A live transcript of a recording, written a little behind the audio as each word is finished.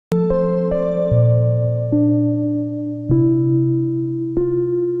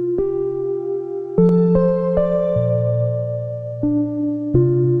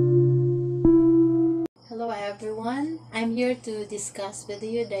discuss with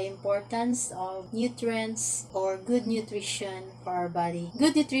you the importance of nutrients or good nutrition for our body.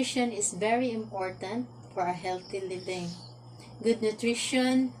 Good nutrition is very important for a healthy living. Good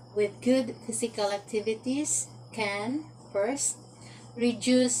nutrition with good physical activities can, first,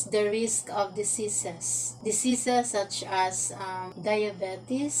 reduce the risk of diseases. Diseases such as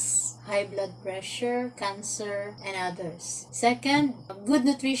diabetes, high blood pressure, cancer, and others. Second, good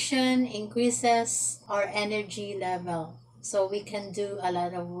nutrition increases our energy level, so we can do a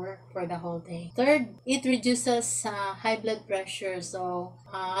lot of work for the whole day. Third, it reduces high blood pressure. So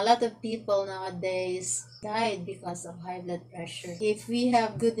a lot of people nowadays died because of high blood pressure. If we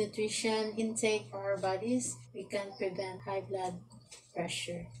have good nutrition intake for our bodies, we can prevent high blood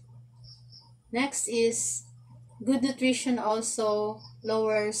pressure. Next is good nutrition also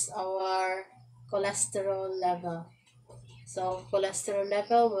lowers our cholesterol level. So cholesterol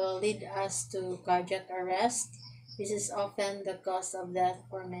level will lead us to cardiac arrest. This is often the cause of death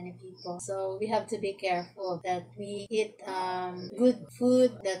for many people. So we have to be careful that we eat good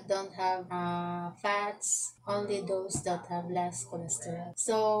food that don't have fats, only those that have less cholesterol.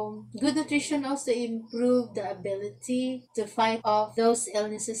 So good nutrition also improve the ability to fight off those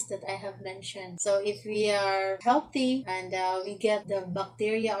illnesses that I have mentioned. So if we are healthy and we get the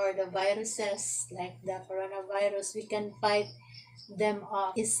bacteria or the viruses like the coronavirus, we can fight them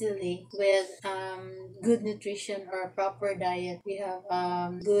off easily with good nutrition or proper diet. We have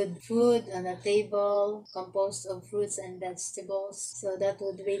good food on the table composed of fruits and vegetables, so that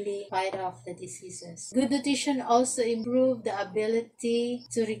would really fight off the diseases. Good nutrition also improve the ability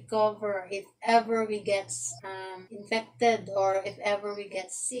to recover if ever we get infected or if ever we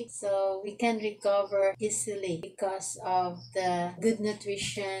get sick, so we can recover easily because of the good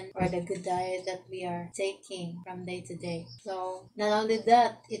nutrition or the good diet that we are taking from day to day. So not only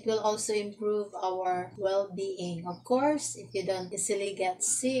that, it will also improve our well-being. Of course, if you don't easily get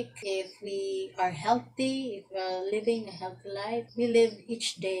sick, if we are healthy, if we are living a healthy life, we live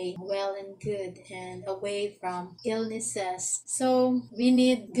each day well and good and away from illnesses. So we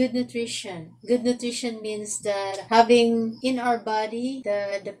need good nutrition. Good nutrition means that having in our body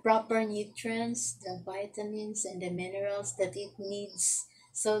the proper nutrients, the vitamins and the minerals that it needs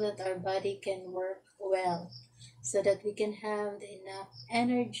so that our body can work well, so that we can have enough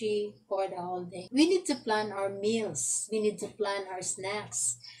energy for the whole day. We need to plan our meals. We need to plan our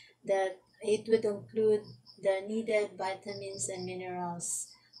snacks, that it would include the needed vitamins and minerals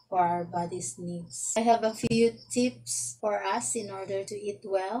for our body's needs. I have a few tips for us in order to eat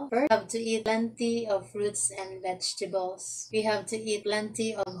well. First, we have to eat plenty of fruits and vegetables. We have to eat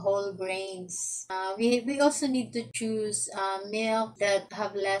plenty of whole grains. We also need to choose milk that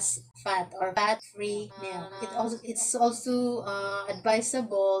have less fat or fat-free milk. It's also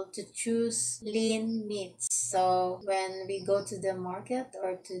advisable to choose lean meats. So when we go to the market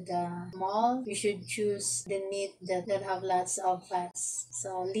or to the mall, we should choose the meat that have lots of fats.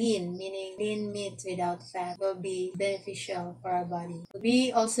 So lean, meaning lean meat without fat, will be beneficial for our body.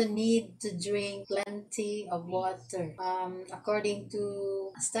 We also need to drink plenty of water. According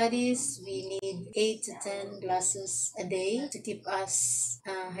to studies, we need 8 to 10 glasses a day to keep us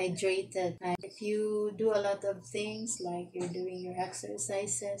hydrated. If you do a lot of things like you're doing your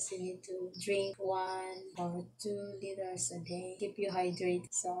exercises, you need to drink 1 or 2 liters a day, keep you hydrated.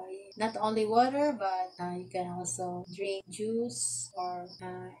 So not only water, but you can also drink juice or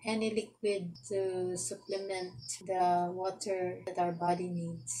any liquid to supplement the water that our body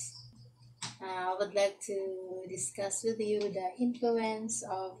needs. I would like to discuss with you the influence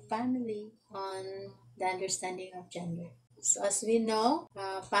of family on the understanding of gender. So as we know,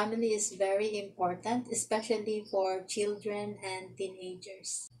 family is very important, especially for children and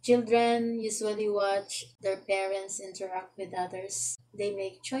teenagers. Children usually watch their parents interact with others. They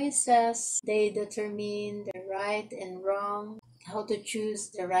make choices, they determine the right and wrong, how to choose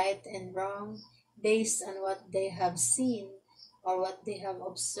the right and wrong based on what they have seen or what they have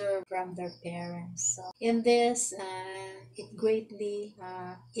observed from their parents. So in this, it greatly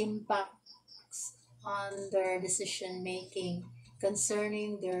impacts on their decision making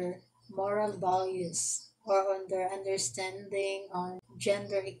concerning their moral values or on their understanding on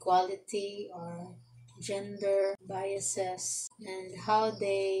gender equality or gender biases and how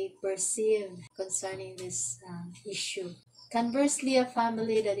they perceive concerning this issue. Conversely, a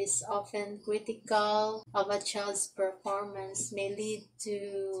family that is often critical of a child's performance may lead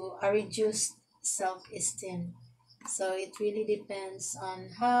to a reduced self-esteem. So it really depends on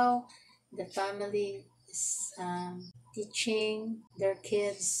how the family is teaching their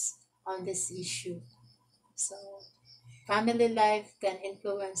kids on this issue. So family life can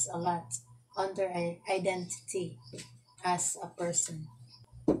influence a lot on their identity. as a person.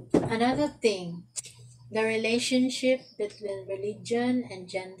 Another thing, the relationship between religion and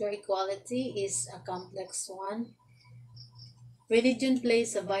gender equality is a complex one. Religion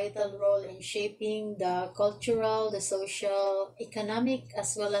plays a vital role in shaping the cultural, the social, economic,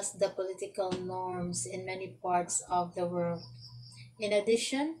 as well as the political norms in many parts of the world. In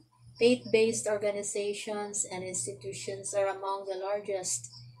addition, faith based organizations and institutions are among the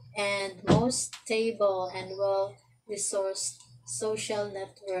largest and most stable and well resourced social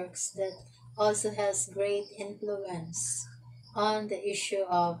networks that also has great influence on the issue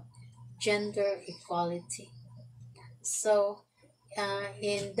of gender equality. So,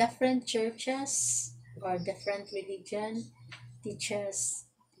 in different churches or different religion teaches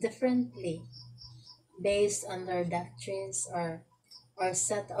differently based on their doctrines or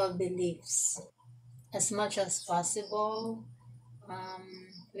set of beliefs. As much as possible,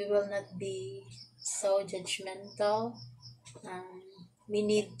 we will not be so judgmental. Um, we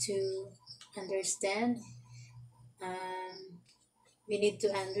need to understand. Um, we need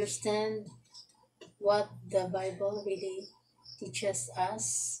to understand what the Bible really teaches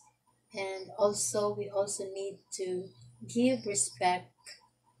us, and also we also need to give respect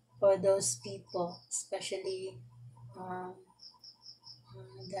for those people, especially um,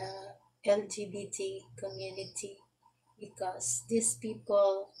 the LGBT community, because these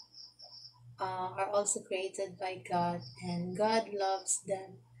people are also created by God and God loves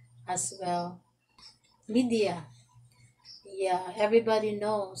them as well. Media. Yeah, everybody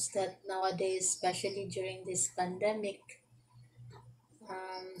knows that nowadays, especially during this pandemic,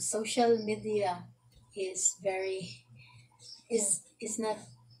 social media is very is not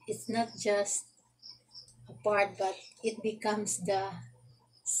it's not just a part, but it becomes the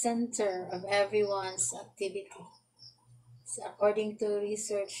center of everyone's activity. So according to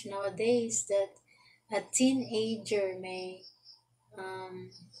research nowadays, that a teenager may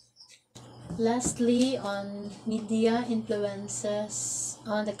lastly, on media influences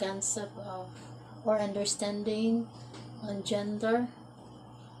on the concept of or understanding on gender.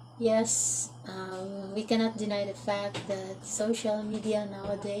 Yes, we cannot deny the fact that social media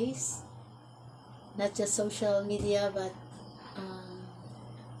nowadays, not just social media, but um,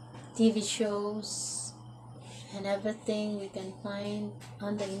 TV shows and everything we can find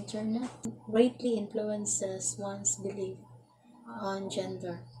on the internet greatly influences one's belief on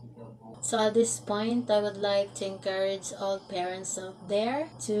gender. So at this point, I would like to encourage all parents out there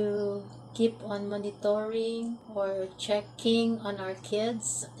to keep on monitoring or checking on our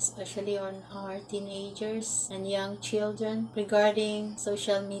kids, especially on our teenagers and young children regarding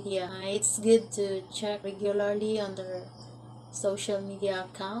social media. It's good to check regularly on their social media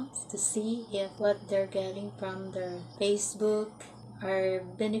accounts to see if what they're getting from their Facebook are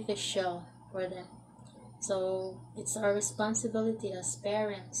beneficial for them. So it's our responsibility as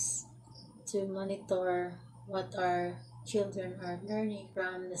parents to monitor what our children are learning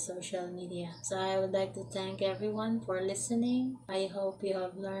from the social media. So I would like to thank everyone for listening. I hope you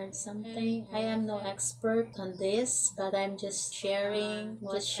have learned something. I am no expert on this, but I'm just sharing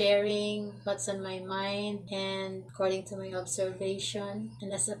what's on my mind and according to my observation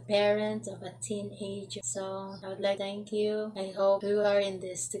and as a parent of a teenager. So I would like to thank you. I hope we are in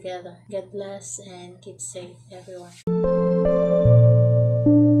this together. God bless and keep safe everyone.